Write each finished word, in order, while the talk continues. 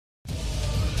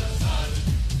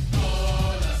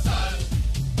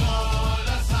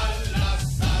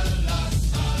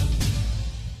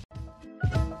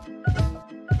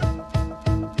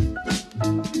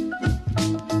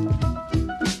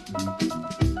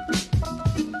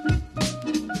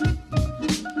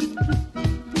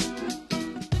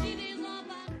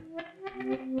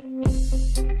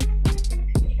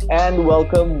and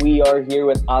welcome. We are here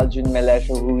with Aljun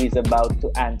Melecio, who is about to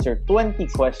answer 20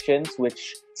 questions,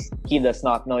 which he does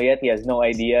not know yet. He has no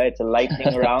idea. It's a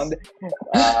lightning round.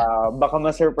 Baka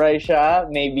ma-surprise siya.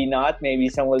 Maybe not. Maybe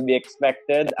some will be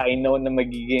expected. I know na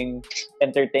magiging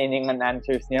entertaining ang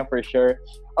answers niya for sure.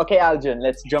 Okay, Aljun,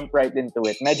 let's jump right into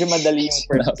it. Medyo madali yung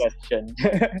first question.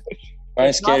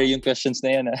 Parang scary yung questions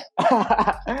na yan.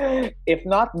 If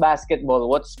not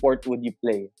basketball, what sport would you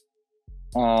play?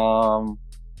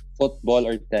 Football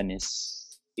or tennis.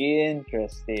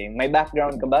 Interesting. May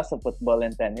background ka ba sa football and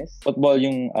tennis? Football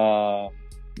yung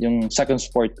second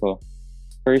sport ko.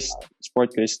 First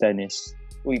sport ko is tennis.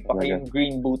 Uy, paka yung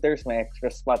green booters, may extra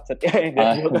spots at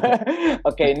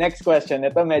Okay, next question.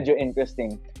 Ito medyo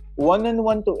interesting.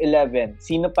 1-on-1 to 11,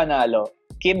 sino panalo?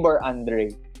 Kib or Andre?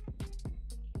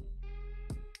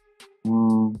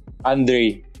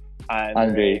 Andre.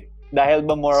 Dahil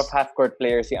ba more of half-court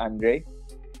player si Andre?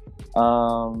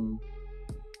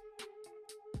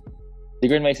 Di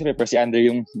ko rin maisip pero si Andre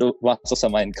yung wakso sa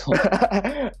mind ko.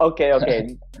 Okay.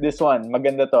 This one,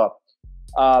 maganda to.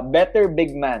 Better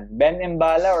big man, Ben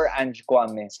Mbala or Ange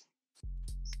Kwame?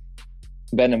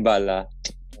 Ben Mbala.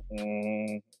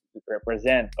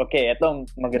 Represent. Okay, ito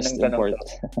magandang tanong to.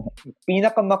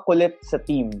 Pinakamakulit sa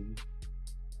team?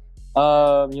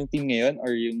 Yung team ngayon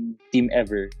or yung team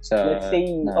ever? Let's say,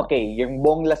 yung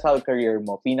buong Lasal career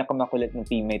mo, pinakamakulit ng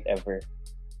teammate ever?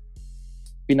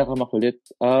 Pinakamakulit?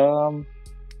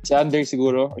 Si Andre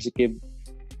siguro or si Kib.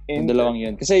 Yung dalawang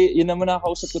yun. Kasi yun naman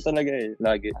nakakausap ko talaga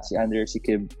lagi. Si Andre or si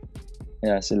Kib.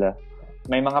 Yeah, sila.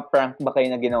 May mga prank ba kayo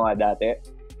na ginawa dati?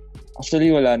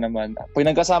 Actually, wala naman. Pag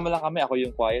nagkasama lang kami, ako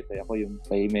yung quiet. Ako yung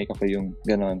tahimik, ako yung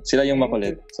ganon. Sila yung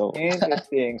makulit. So,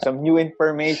 interesting. Some new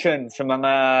information sa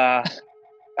mga...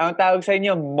 Ang tawag sa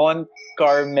inyo, Mont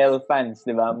Carmel fans,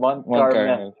 di ba? Mont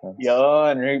Carmel fans.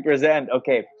 Yun, represent.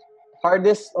 Okay.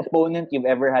 Hardest opponent you've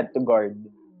ever had to guard?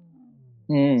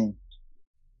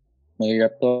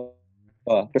 Mahirap to.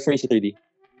 Prefer si 30.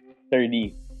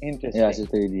 30. Interesting. Yeah, si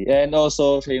 30. And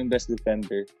also, siya yung best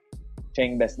defender. Siya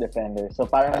yung best defender. So,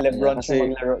 parang LeBron siya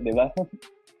maglaro, di ba?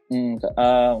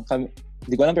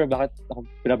 Hindi ko alam pero bakit ako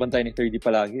pinabantay ni 30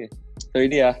 palagi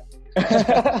 30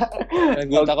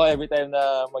 Nagulat ako every time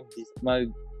na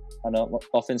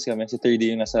offense kami. Si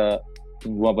 30 yung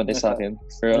yung bumabantay sa akin.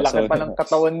 Pero, laki pa ng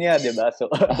katawan niya, di ba? So,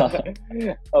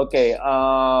 okay.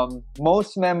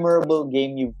 Most memorable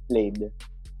game you've played?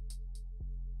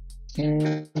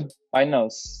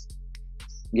 Finals.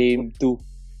 Game 2.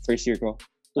 First year ko.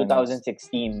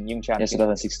 2016, yung champion. Yes,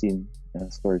 2016. Yes,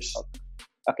 of course.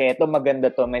 Okay, ito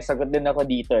maganda to. May sagot din ako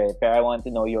dito pero I want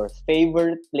to know yours.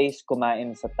 Favorite place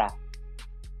kumain sa TAF?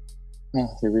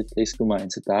 Favorite place kumain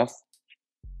sa TAF?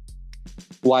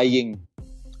 Wying.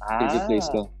 Favorite place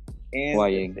ko.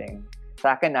 Wying.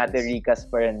 Sa akin, Ate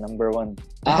Ricas pa rin, number 1.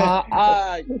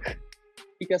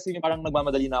 Kasi yung parang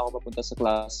nagmamadali na ako papunta sa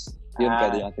class. Yun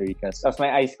pwede yung Ate Ricas. Tapos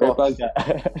may ice coffee ka.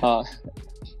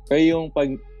 Pero yung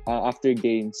pag after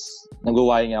games,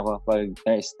 nag-wying ako pag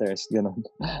stress, gano'n.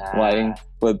 Wying,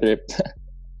 full trip.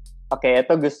 Okay,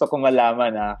 ito gusto ko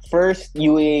malaman First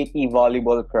UAAP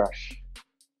volleyball crush?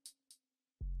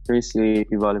 First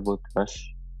UAAP volleyball crush?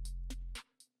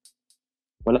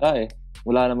 Wala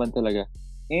Wala naman talaga.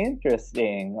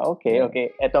 Interesting. Okay.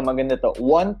 Ito maganda to.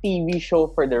 One TV show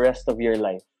for the rest of your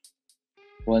life?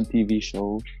 One TV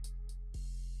show?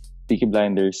 Peaky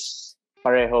Blinders.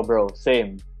 Pareho, bro.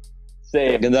 Same.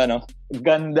 Ganda, no?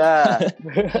 Ganda.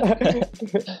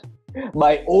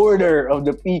 By order of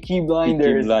the Peaky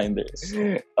Blinders.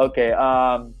 Okay.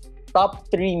 Top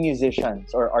 3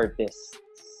 musicians or artists?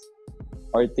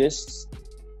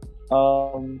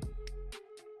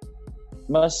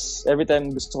 Mas every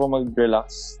time gusto ko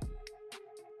mag-relax,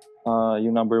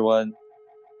 yung number 1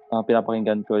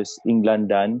 pinapakinggan ko is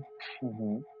England Dan.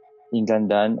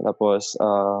 England Dan. Tapos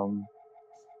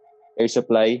Air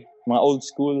Supply. Mga old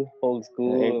school.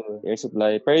 Air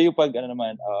Supply. Pero yung pag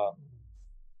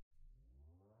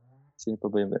sino pa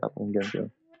ba yung pinapakinggan ko?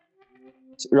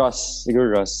 Ross.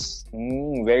 Siguro Ross.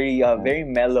 Very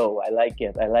mellow. I like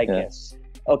it.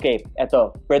 Okay,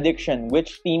 eto. Prediction.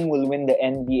 Which team will win the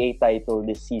NBA title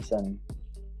this season?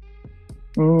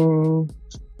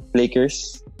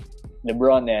 Lakers.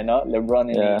 LeBron no?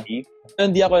 LeBron and AD.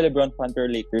 Hindi ako LeBron fan pero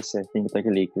Lakers Think like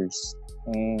Lakers.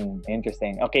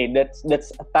 Interesting. Okay,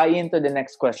 let's tie into the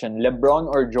next question. LeBron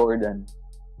or Jordan?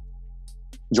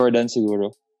 Jordan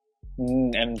siguro.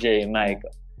 MJ, Mike.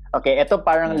 Okay, ito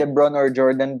parang LeBron or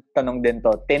Jordan tanong din to.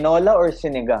 Tinola or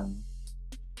sinigang?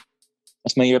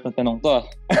 Mas mahirap na tanong to.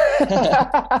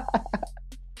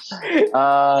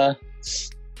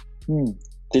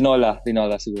 Tinola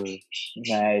siguro.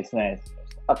 Nice.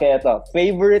 Okay, ito.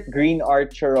 Favorite green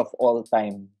archer of all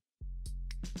time?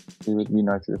 Favorite green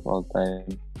archer of all time?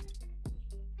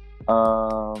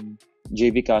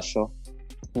 JV Casio.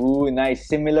 Ooh,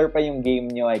 nice. Similar pa yung game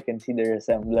nyo. I can see the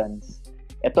resemblance.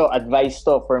 Ito, advice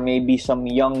to for maybe some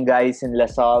young guys in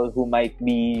LaSalle who might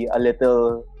be a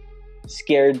little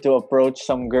scared to approach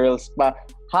some girls pa.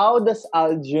 How does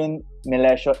Aljun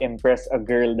Melecio impress a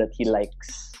girl that he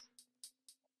likes?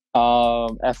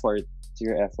 Effort.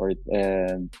 Your effort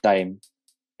and time.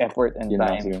 Effort and Yun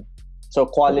lang time. siguro. So,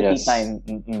 quality Yes. time.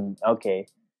 Okay.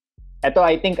 Ito,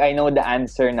 I think I know the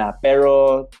answer na.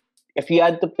 Pero, if you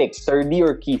had to pick, Sturdy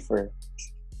or Kiefer?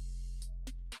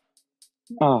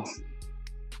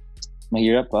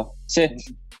 Mahirap ah. Kasi,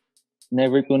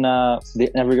 never ko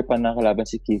pa nakalaban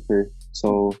si Kiefer.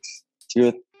 So,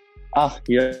 siguro,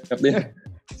 hirap din.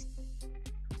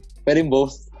 Pero yung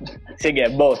both. Sige,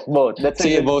 both. That's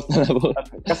Sige, both na both.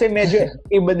 Kasi medyo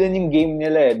iba din yung game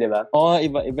nila eh, di ba?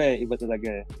 Iba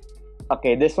talaga eh.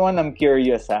 Okay, this one I'm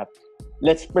curious ha.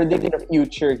 Let's predict the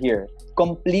future here.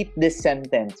 Complete this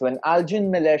sentence. When Aljun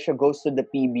Melecio goes to the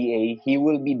PBA, he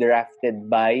will be drafted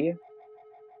by...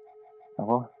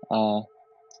 Ako,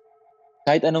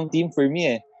 kahit anong team for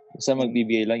me eh. Basta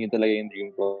mag-PBA lang, yun talaga yung dream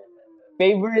ko.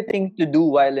 Favorite thing to do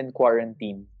while in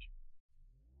quarantine?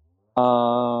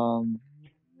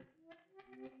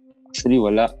 Actually,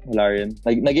 wala rin.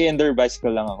 Nag-i-endure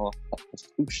bicycle lang ako.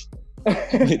 Oops.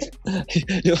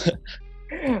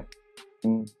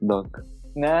 Dog.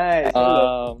 Nice.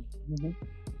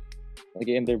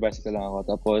 Nag-i-endure bicycle lang ako.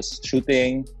 Tapos,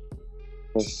 shooting.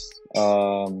 Tapos,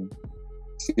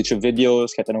 YouTube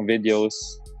videos, kahit anong videos.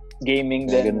 Gaming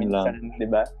din minsan, di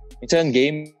ba? Minsan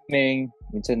gaming.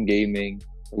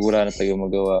 Wala na tayo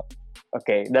magawa.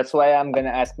 Okay, that's why I'm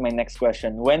gonna ask my next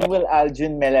question. When will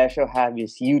Aljun Melecio have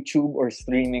his YouTube or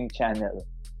streaming channel?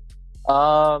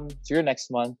 Siguro next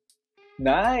month.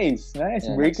 Nice. Yeah,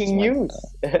 Breaking news.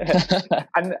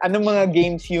 Anong mga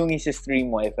games yung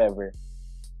isi-stream mo, if ever?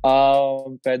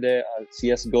 Pwede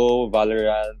CSGO,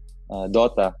 Valorant,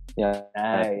 Dota. Yeah.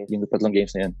 Nice. Yung tatlong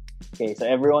games na yan. Okay, so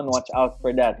everyone watch out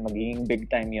for that. Magiging big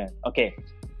time yun. Okay.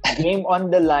 Game on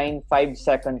the line, 5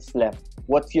 seconds left.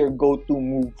 What's your go-to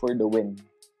move for the win?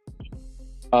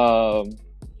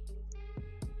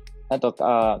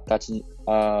 Catching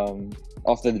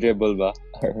off the dribble ba?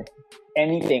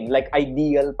 Anything, like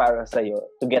ideal para sa'yo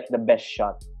to get the best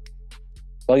shot.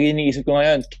 Pag iniisip ko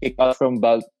ngayon, kick out from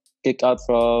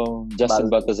Justin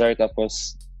Baltazar,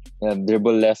 tapos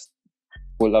dribble left,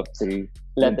 pull up 3.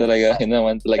 Yun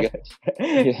naman talaga.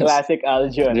 Yes. Classic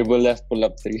Aljun. Dribble left, pull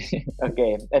up 3.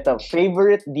 Okay. Ito,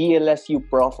 favorite DLSU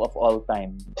prof of all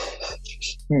time?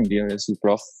 DLSU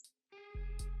prof?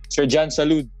 Sir John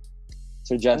Salud.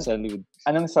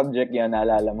 Anong subject yan,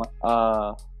 naalala mo?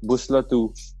 Buslo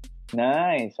 2.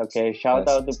 Nice. Okay. Shout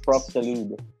out to Prof.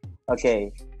 Salud.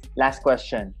 Okay. Last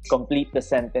question. Complete the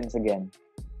sentence again.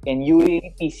 In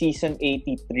UAAP Season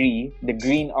 83, the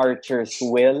Green Archers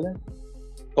will...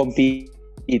 Compete.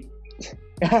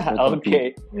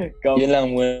 Okay. Yun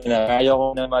lang muna.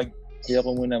 Ayoko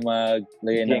muna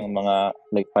maglagay ng mga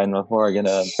like Final Four,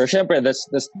 gano'n. Pero syempre, that's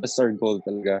our goal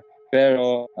talaga.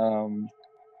 Pero,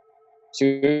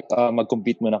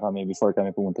 mag-compete muna kami before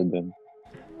kami pumunta dun.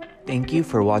 Thank you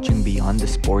for watching Beyond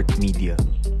the Sport Media.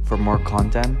 For more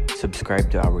content, subscribe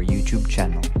to our YouTube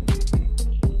channel.